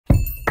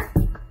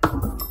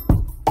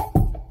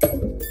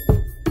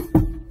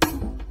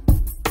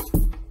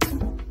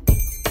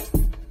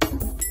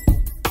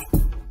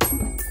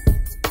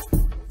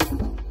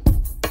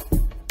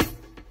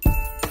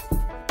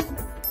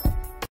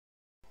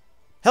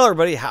Hello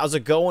everybody, how's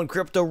it going?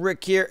 Crypto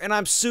Rick here, and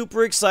I'm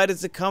super excited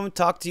to come and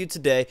talk to you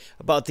today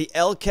about the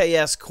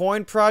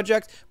LKSCOIN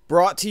project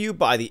brought to you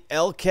by the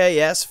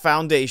LKS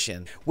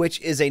Foundation, which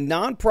is a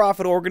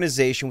nonprofit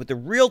organization with a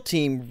real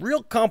team,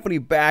 real company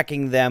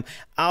backing them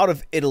out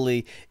of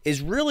Italy, is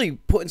really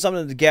putting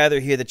something together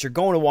here that you're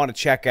going to want to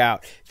check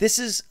out. This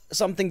is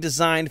something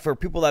designed for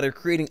people that are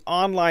creating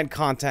online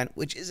content,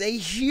 which is a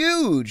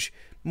huge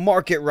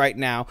market right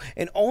now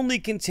and only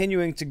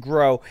continuing to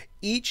grow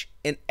each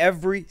and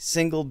every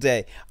single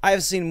day. I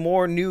have seen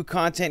more new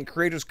content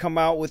creators come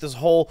out with this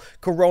whole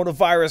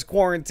coronavirus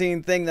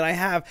quarantine thing than I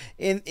have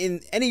in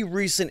any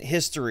recent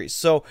history.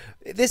 So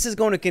this is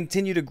going to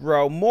continue to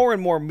grow. More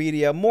and more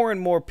media, more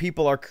and more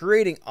people are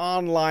creating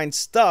online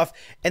stuff,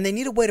 and they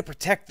need a way to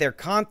protect their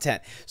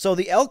content. So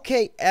the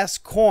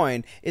LKS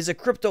coin is a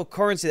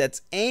cryptocurrency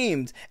that's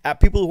aimed at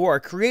people who are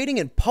creating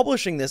and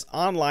publishing this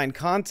online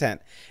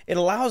content. It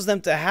allows them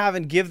to have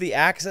and give the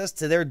access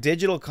to their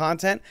digital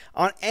content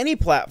on any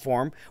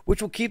platform,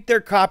 which will keep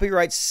their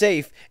copyright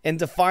safe and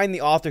define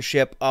the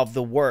authorship of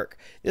the work.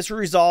 This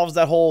resolves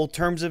that whole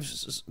terms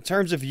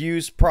of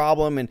use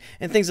problem and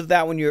things of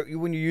that when you're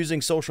using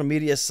social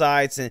media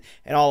sites and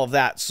all of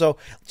that. So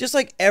just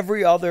like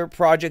every other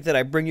project that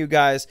I bring you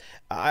guys,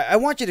 I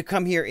want you to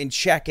come here and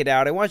check it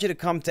out. I want you to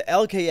come to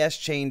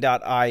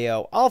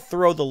lkschain.io. I'll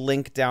throw the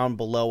link down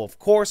below, of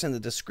course, in the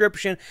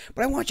description,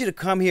 but I want you to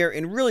come here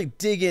and really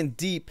dig in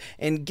deep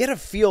and get a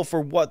feel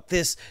for what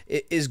this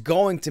is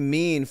going to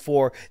mean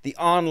for the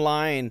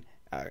online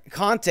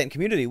content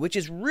community, which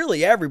is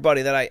really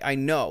everybody that I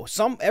know.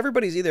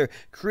 Everybody's either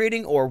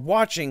creating or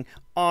watching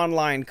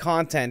online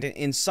content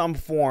in some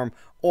form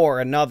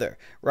or another,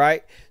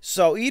 right?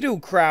 So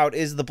Edu Crowd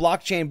is the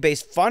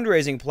blockchain-based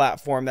fundraising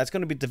platform that's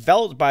going to be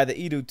developed by the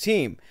Edu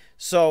team.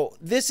 So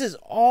this is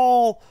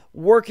all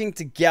working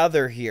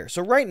together here.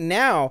 So right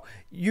now,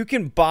 you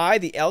can buy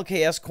the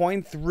LKS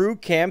coin through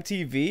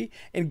CamTV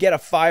and get a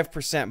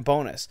 5%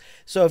 bonus.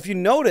 So if you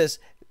notice,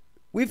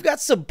 we've got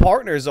some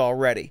partners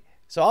already.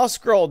 So I'll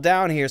scroll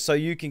down here so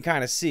you can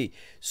kind of see.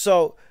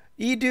 So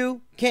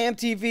Edu,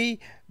 CamTV,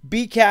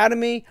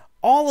 Bcademy,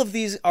 all of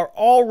these are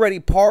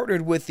already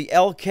partnered with the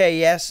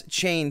LKS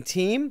chain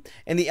team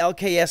and the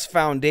LKS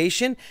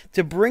Foundation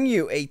to bring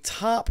you a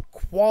top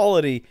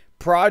quality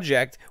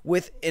project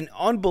with an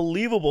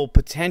unbelievable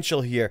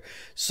potential here.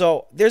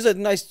 So there's a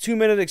nice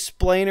 2-minute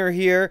explainer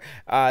here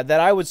that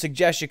I would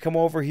suggest you come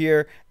over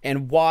here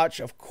and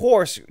watch. Of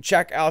course,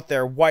 check out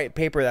their white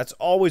paper. That's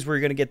always where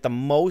you're going to get the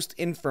most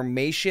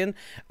information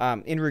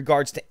in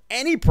regards to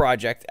any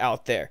project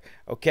out there.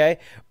 Okay,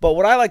 but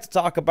what I like to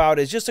talk about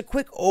is just a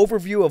quick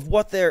overview of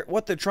what they're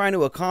trying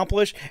to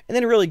accomplish, and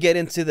then really get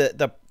into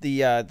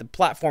the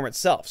platform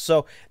itself.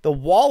 So the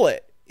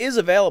wallet is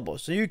available,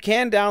 so you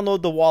can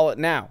download the wallet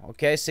now.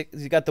 Okay, so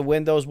you got the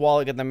Windows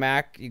wallet, you got the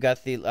Mac, you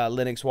got the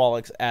Linux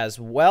wallet as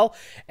well.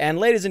 And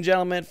ladies and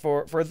gentlemen,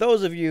 for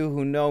those of you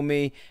who know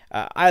me,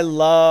 I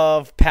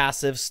love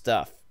passive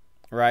stuff,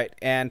 right?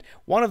 And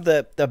one of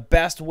the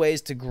best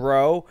ways to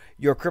grow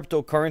your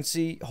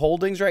cryptocurrency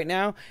holdings right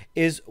now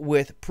is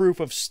with proof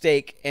of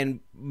stake and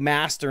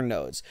master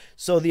nodes.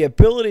 So the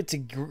ability to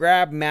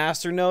grab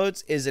master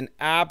nodes is an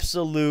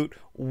absolute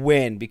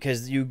win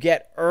because you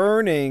get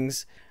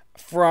earnings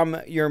from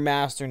your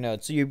master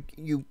node. So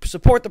you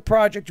support the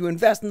project, you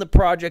invest in the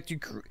project,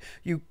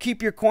 you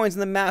keep your coins in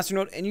the master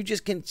node, and you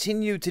just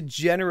continue to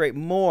generate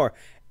more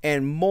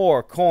and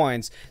more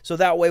coins. So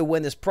that way,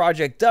 when this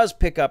project does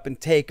pick up and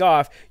take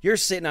off, you're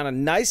sitting on a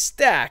nice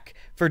stack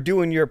for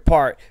doing your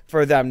part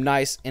for them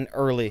nice and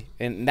early.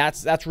 And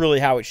that's really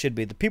how it should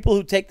be. The people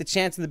who take the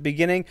chance in the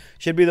beginning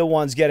should be the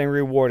ones getting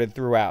rewarded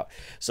throughout.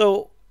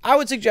 So I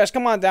would suggest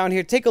come on down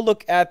here, take a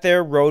look at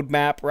their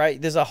roadmap,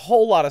 right? There's a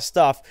whole lot of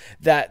stuff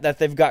that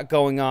they've got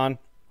going on.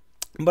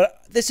 But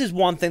this is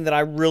one thing that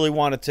I really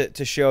wanted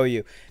to show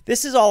you.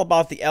 This is all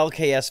about the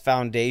LKS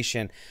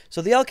Foundation.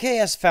 So the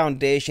LKS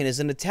Foundation is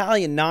an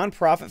Italian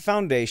nonprofit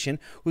foundation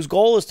whose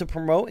goal is to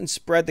promote and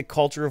spread the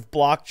culture of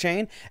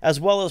blockchain, as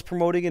well as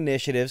promoting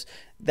initiatives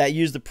that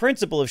use the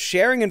principle of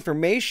sharing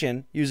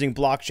information using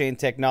blockchain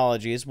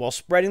technologies while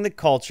spreading the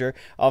culture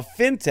of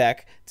fintech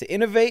to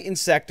innovate in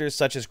sectors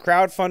such as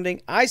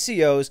crowdfunding,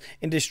 ICOs,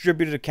 and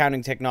distributed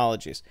accounting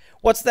technologies.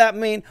 What's that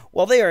mean?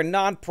 Well, they are a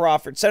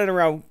nonprofit centered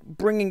around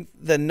bringing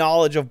the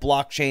knowledge of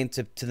blockchain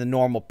to the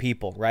normal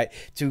people, right?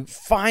 To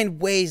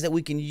find ways that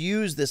we can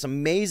use this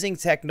amazing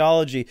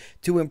technology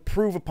to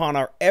improve upon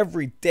our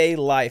everyday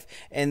life.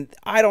 And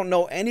I don't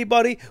know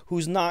anybody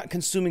who's not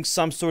consuming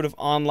some sort of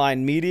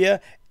online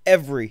media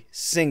every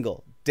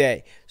single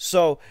day.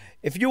 So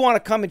if you want to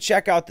come and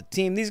check out the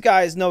team, these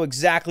guys know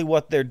exactly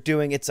what they're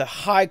doing. It's a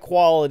high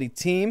quality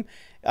team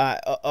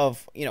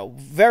of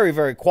very,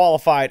 very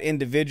qualified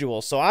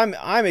individuals. So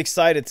I'm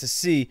excited to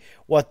see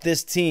what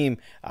this team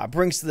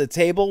brings to the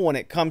table when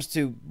it comes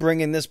to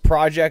bringing this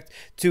project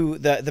to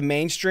the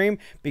mainstream,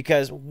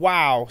 because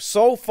wow,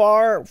 so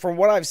far from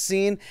what I've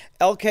seen,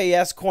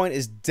 LKSCOIN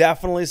is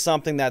definitely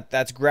something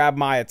that's grabbed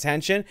my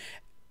attention.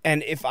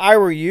 And if I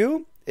were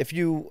you, if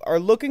you are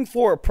looking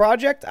for a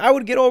project, I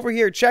would get over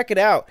here, check it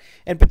out,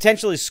 and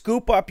potentially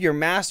scoop up your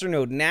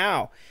masternode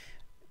now.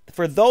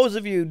 For those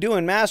of you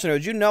doing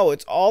masternodes, you know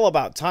it's all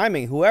about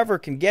timing. Whoever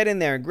can get in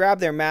there and grab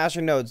their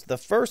masternodes the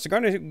first are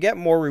going to get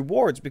more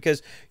rewards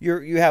because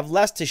you have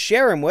less to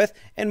share them with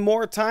and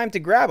more time to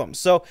grab them.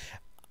 So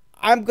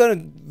I'm going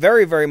to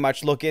very, very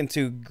much look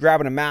into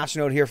grabbing a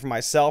masternode here for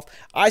myself.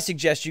 I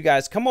suggest you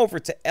guys come over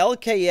to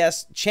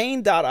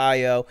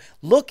LKSChain.io,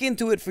 look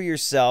into it for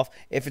yourself.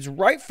 If it's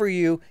right for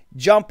you,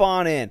 jump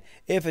on in.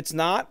 If it's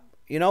not,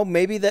 you know,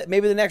 maybe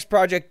the next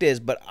project is.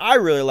 But I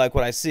really like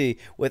what I see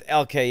with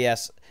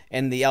LKS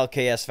and the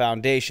LKS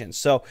Foundation.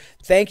 So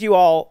thank you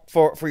all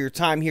for your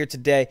time here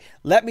today.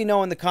 Let me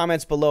know in the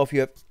comments below if you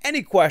have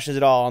any questions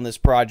at all on this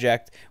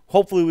project.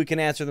 Hopefully we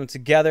can answer them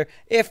together.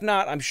 If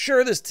not, I'm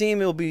sure this team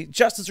will be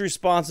just as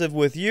responsive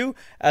with you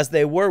as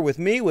they were with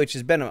me, which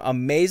has been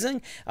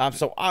amazing.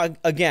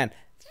 Again,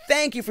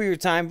 thank you for your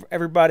time,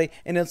 everybody.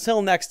 And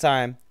until next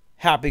time,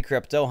 happy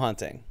crypto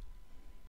hunting.